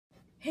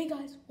Hey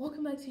guys,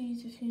 welcome back to the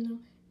YouTube channel,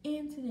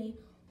 and today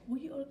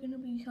we are going to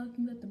be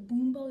talking about the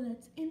boombo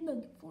that's in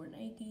the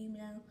Fortnite game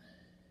now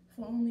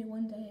for only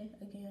one day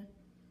again.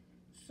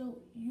 So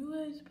you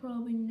guys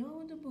probably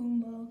know the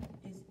boombo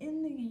is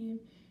in the game,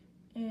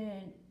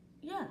 and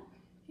yeah,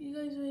 you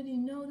guys already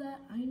know that,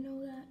 I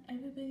know that,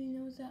 everybody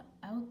knows that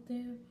out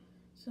there,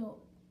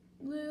 so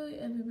literally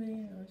everybody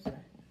knows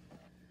that.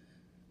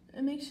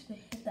 And make sure to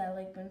hit that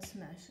like button,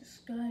 smash the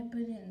subscribe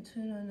button, and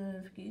turn on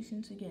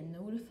notifications to get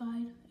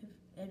notified if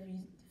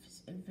every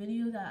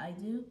video that I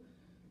do.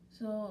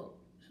 So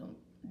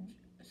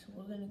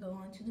we're gonna go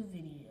on to the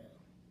video.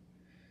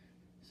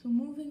 So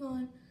moving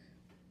on,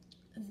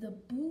 the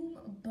boom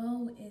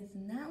bow is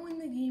now in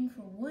the game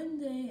for one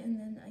day, and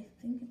then I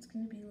think it's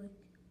gonna be like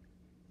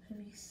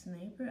heavy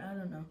sniper. I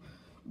don't know,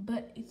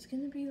 but it's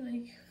gonna be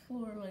like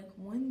for like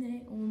one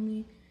day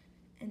only,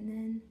 and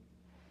then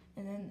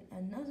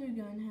another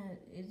gun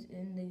is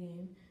in the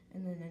game,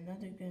 and then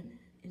another gun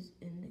is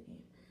in the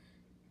game.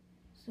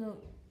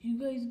 So you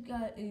guys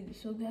got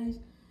so guys,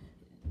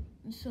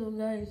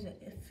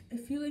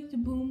 if you like the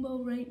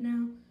boombo right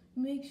now,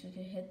 make sure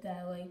to hit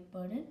that like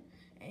button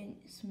and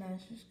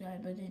smash the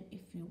subscribe button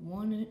if you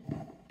want it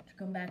to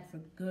come back for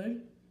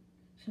good,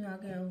 to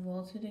not get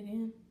vaulted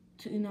again,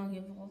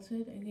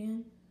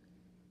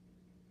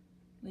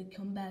 like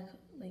come back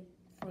like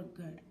for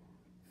good,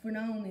 for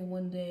not only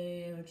one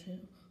day or two,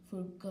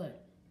 for good.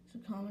 So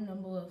comment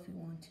down below if you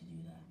want to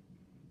do that.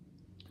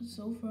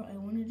 So far I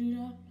want to do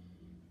that,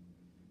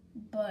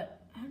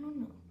 but I don't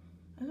know.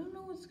 I don't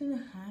know what's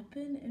gonna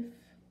happen if.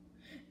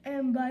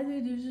 And by the way,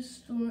 there's a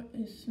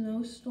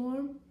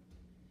snowstorm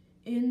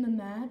in the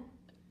map.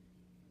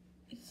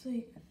 It's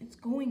like it's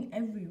going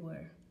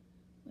everywhere.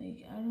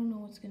 Like I don't know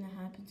what's gonna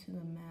happen to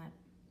the map.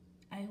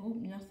 I hope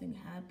nothing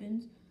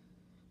happens,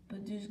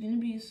 but there's gonna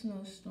be a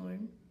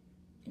snowstorm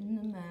in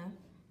the map,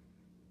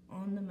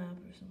 on the map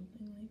or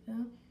something like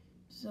that.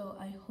 So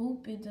I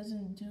hope it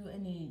doesn't do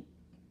any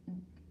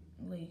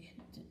like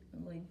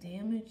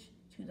damage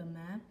to the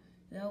map.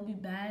 That'll be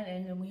bad,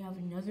 and then we have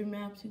another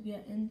map to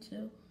get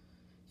into.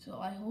 So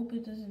I hope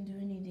it doesn't do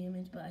any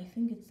damage, but I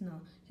think it's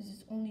not, because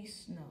it's only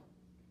snow.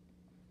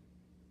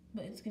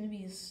 But it's gonna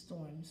be a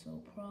storm,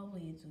 so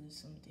probably it does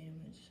some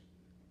damage.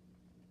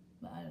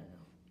 But I don't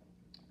know.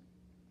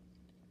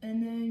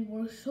 And then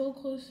we're so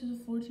close to the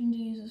 14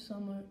 days of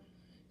summer.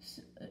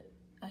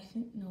 I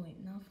think, no wait,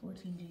 not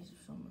 14 days of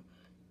summer.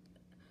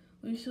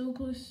 We're so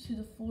close to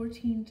the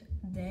 14th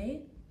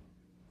day.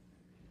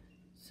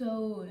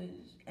 So,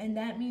 and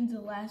that means the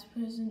last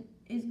present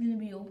is going to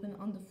be open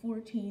on the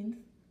 14th.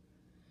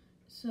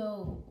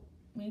 So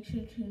make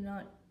sure to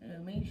not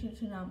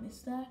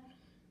miss that.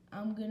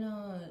 I'm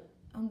gonna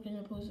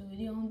post a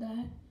video on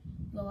that,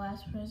 the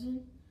last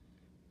present,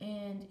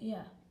 and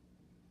yeah.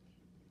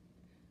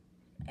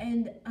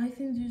 And I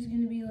think there's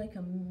gonna be like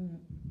a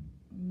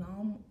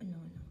mammal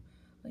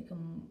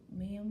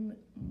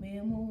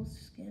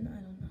skin. I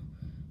don't know,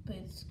 but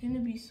it's gonna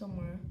be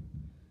somewhere.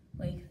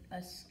 Like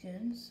a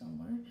skin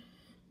somewhere,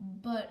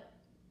 but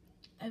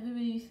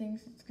everybody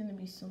thinks it's gonna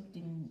be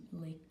something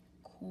like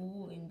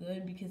cool and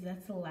good because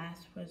that's the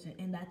last present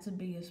and that's the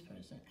biggest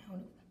present out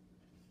of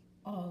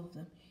all of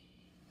them.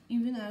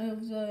 Even out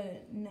of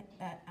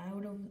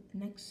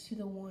next to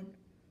the one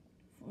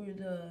for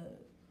the,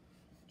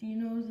 do you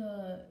know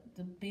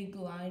the big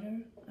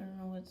glider? I don't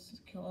know what it's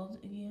called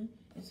again.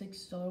 It's like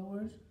Star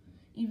Wars.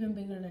 Even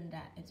bigger than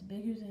that. It's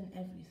bigger than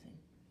everything.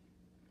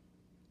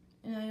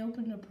 And I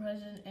opened a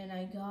present and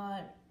I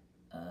got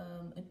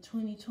a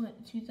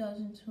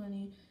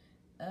 2020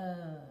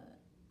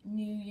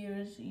 New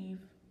Year's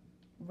Eve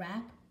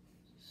wrap.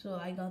 So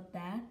I got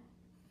that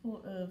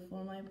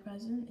for my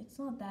present. It's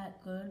not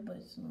that good, but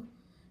it's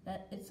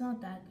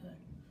not that good.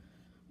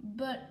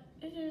 But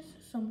it is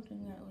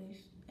something at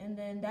least. And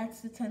then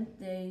that's the 10th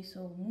day.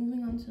 So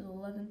moving on to the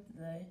 11th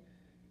day,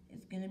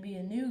 it's gonna be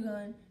a new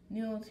gun,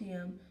 new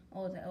LTM.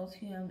 Oh, the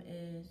LTM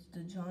is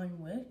the John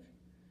Wick.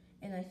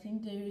 And I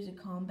think there is a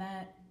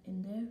combat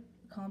in there,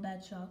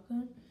 combat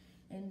shotgun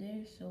in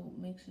there, so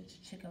make sure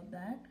to check out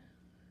that.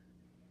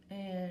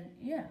 And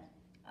yeah,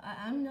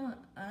 I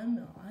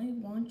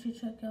want to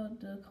check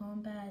out the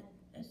combat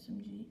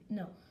SMG,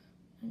 no,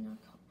 not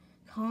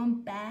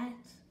combat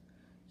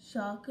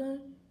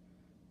shotgun,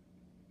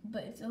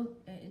 but it's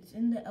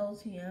in the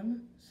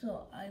LTM,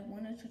 so I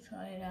wanted to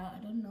try it out.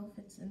 I don't know if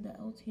it's in the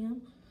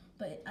LTM,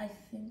 but I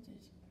think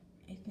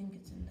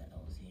it's in the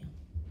LTM.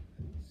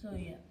 So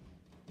yeah.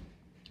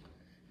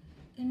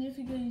 And if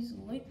you guys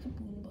like the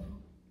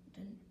boombo,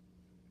 then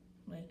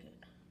like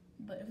it.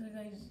 But if you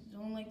guys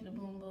don't like the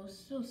boombo,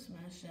 still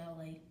smash that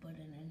like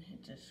button and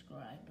hit the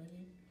subscribe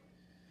button.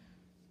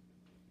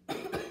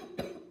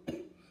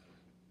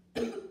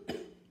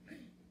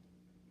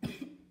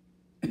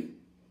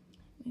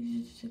 Make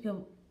sure to check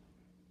out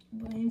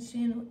Brian's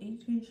channel,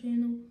 Adrian's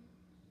channel,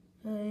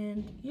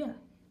 and yeah.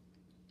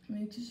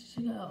 Make sure to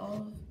check out all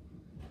of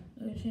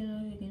their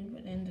channels. You can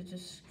put in the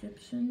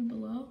description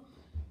below.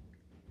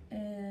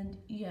 And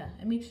yeah,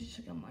 and make sure to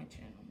check out my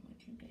channel,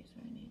 which you guys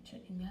already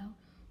checking out.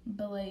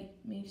 But like,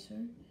 make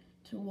sure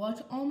to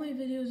watch all my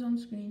videos on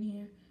screen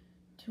here.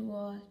 To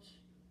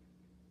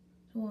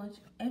watch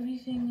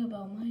everything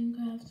about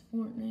Minecraft,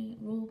 Fortnite,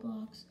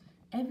 Roblox,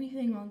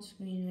 everything on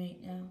screen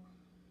right now.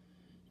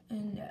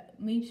 And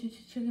make sure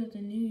to check out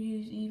the New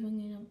Year's Eve.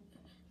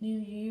 New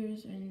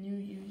Year's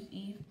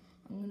Eve.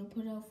 I'm gonna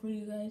put out for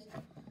you guys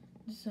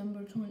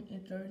December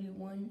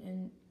 31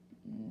 and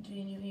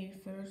January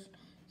 1st.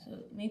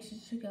 So make sure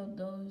to check out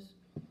those.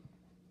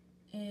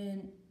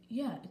 And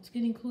yeah, it's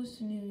getting close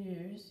to New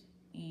Year's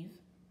Eve,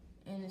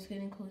 and it's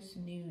getting close to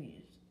New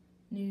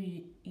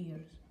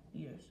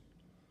Year's.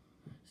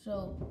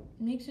 So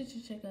make sure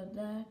to check out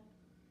that.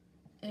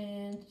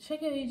 And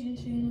check out Agent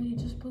channel. He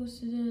just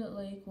posted it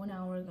like 1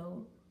 hour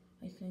ago,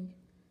 I think.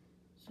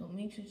 So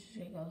make sure to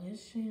check out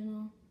his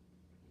channel.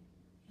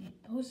 He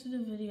posted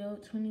a video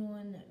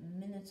 21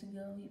 minutes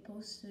ago. He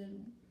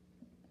posted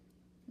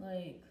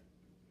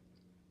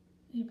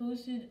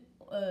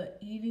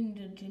eating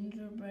the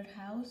gingerbread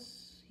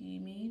house he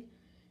made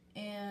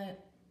and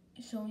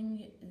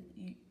showing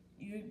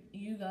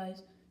you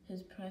guys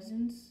his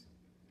presents.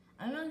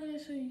 I'm not gonna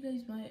show you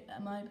guys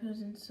my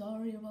presents.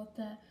 Sorry about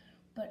that.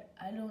 But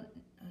I don't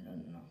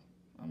know.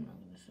 I'm not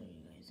gonna show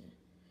you guys it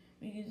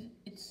because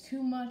it's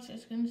too much.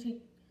 It's gonna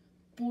take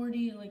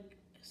 40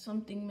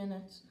 something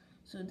minutes,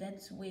 so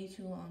that's way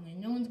too long,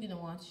 and no one's gonna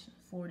watch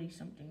 40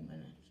 something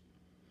minutes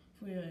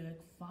for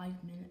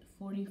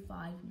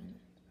 45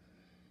 minutes.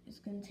 It's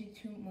gonna take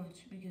too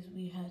much because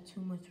we had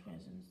too much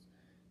presents.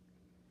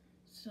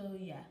 So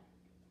yeah,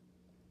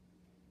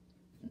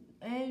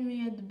 and we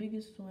had the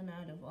biggest one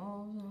out of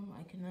all of them.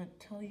 I cannot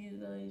tell you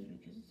guys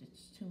because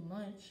it's too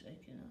much. I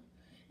cannot.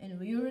 And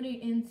we're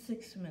already in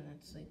 6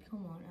 minutes. Like,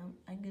 come on,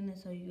 I'm gonna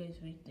tell you guys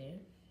right there.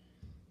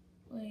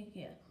 Like,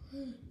 yeah.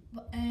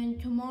 And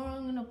tomorrow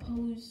I'm gonna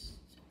post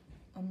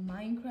a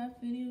Minecraft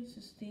video,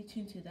 so stay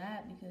tuned to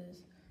that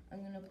because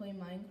I'm gonna play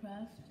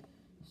Minecraft.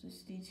 So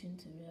stay tuned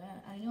to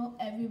that. I know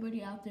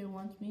everybody out there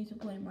wants me to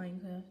play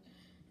Minecraft,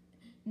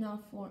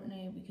 not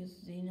Fortnite,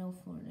 because they know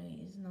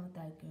Fortnite is not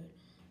that good,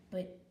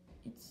 but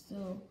it's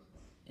still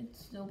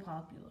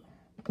popular.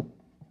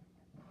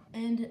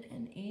 And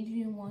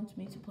Adrian wants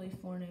me to play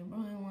Fortnite.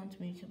 Brian wants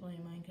me to play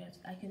Minecraft.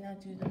 I cannot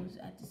do those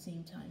at the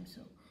same time.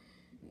 So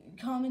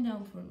comment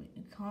down for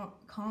me.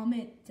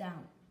 Comment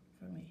down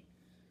for me.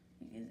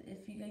 Because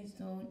if you guys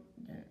don't,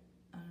 then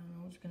I don't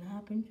know what's gonna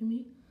happen to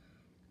me.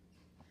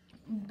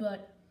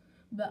 But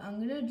I'm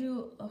gonna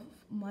do a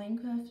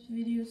Minecraft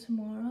video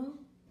tomorrow,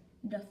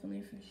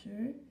 definitely for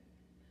sure.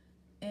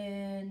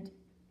 And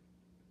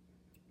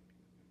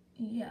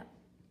yeah.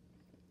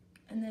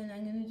 And then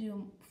I'm gonna do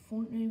a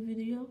Fortnite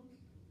video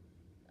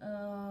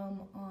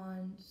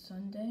on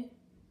Sunday,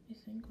 I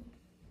think.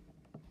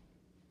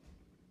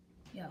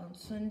 Yeah, on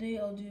Sunday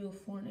I'll do a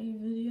Fortnite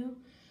video,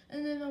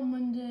 and then on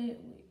Monday,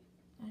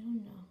 I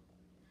don't know.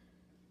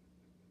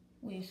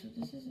 Wait, so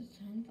this is the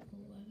 10th,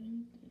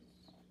 11th.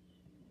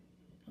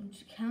 I'm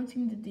just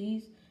counting the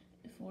days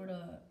for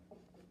the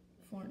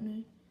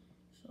Fortnite.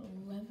 So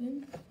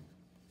 11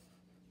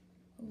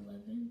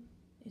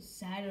 is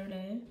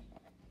Saturday,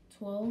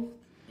 12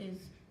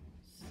 is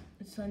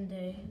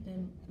Sunday,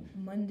 then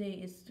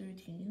Monday is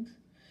 13th.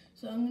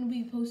 So I'm gonna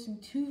be posting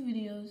 2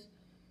 videos,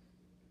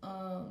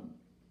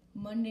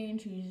 Monday and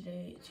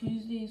Tuesday.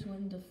 Tuesday is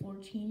when the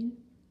 14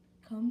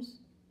 comes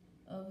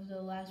of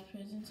the last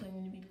present. So I'm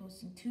gonna be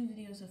posting 2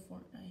 videos of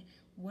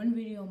Fortnite, 1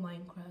 video of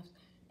Minecraft,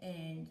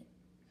 and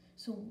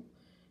so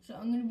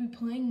I'm gonna be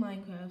playing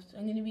Minecraft.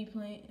 I'm gonna be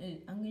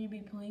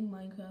playing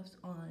Minecraft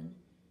on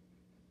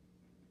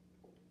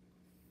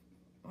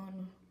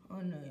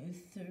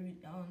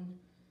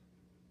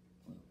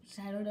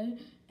Saturday,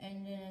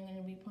 and then I'm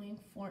gonna be playing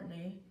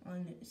Fortnite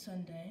on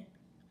Sunday,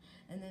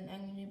 and then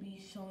I'm gonna be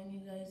showing you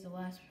guys the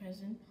last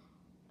present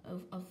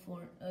of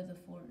the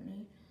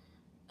Fortnite.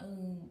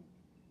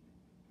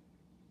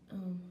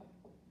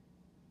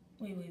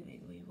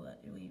 Wait,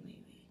 what? Wait.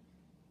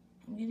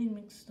 I'm getting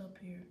mixed up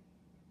here.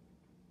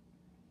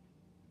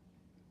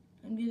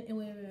 I'm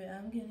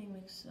getting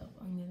mixed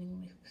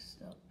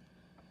up.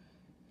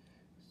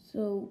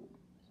 So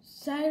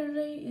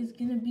Saturday is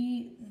gonna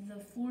be the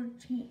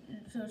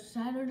 14th. So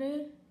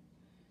Saturday,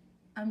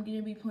 I'm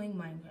gonna be playing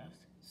Minecraft.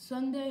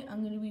 Sunday,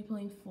 I'm gonna be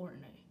playing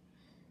Fortnite.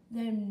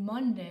 Then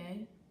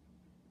Monday,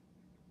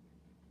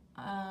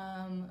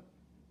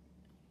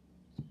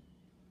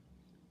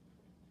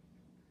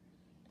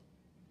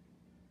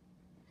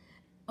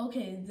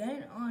 okay,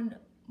 then on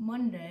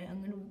Monday,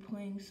 I'm gonna be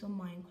playing some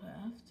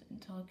Minecraft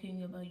and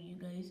talking about you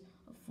guys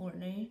of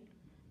Fortnite,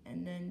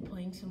 and then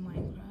playing some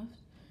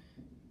Minecraft.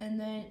 And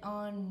then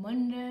on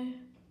Monday,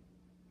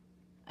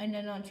 and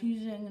then on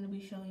Tuesday, I'm gonna be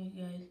showing you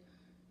guys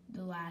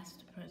the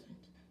last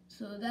present.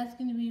 So that's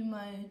gonna be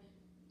my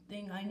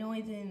thing. I know I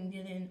didn't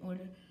get it in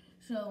order.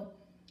 So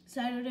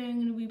Saturday, I'm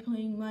gonna be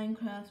playing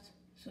Minecraft.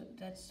 So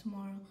that's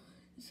tomorrow.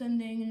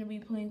 Sunday, I'm gonna be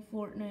playing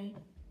Fortnite.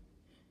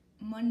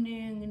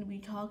 Monday, I'm gonna be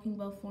talking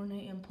about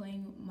Fortnite and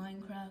playing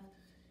Minecraft,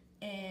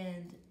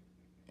 and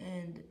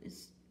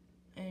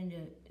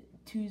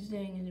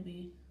Tuesday, I'm gonna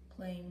be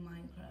playing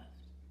Minecraft.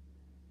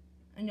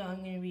 I know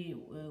I'm gonna be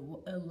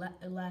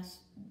a last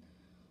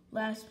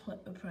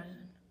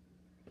present.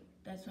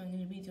 That's what I'm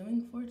gonna be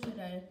doing for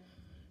today.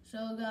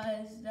 So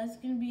guys, that's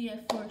gonna be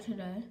it for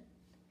today,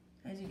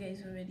 as you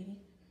guys already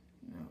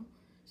know.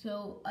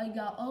 So I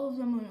got all of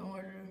them in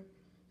order.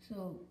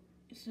 So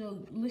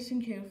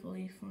listen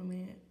carefully for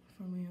me,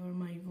 or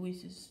my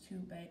voice is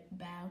too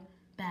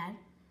bad.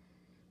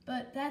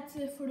 But that's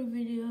it for the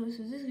video.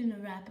 So this is gonna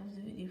wrap up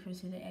the video for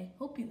today. I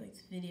hope you liked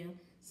the video.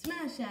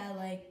 Smash that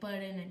like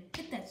button and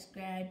hit that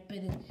subscribe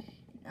button.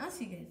 And I'll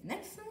see you guys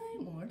next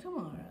time or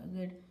tomorrow.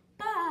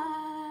 Goodbye.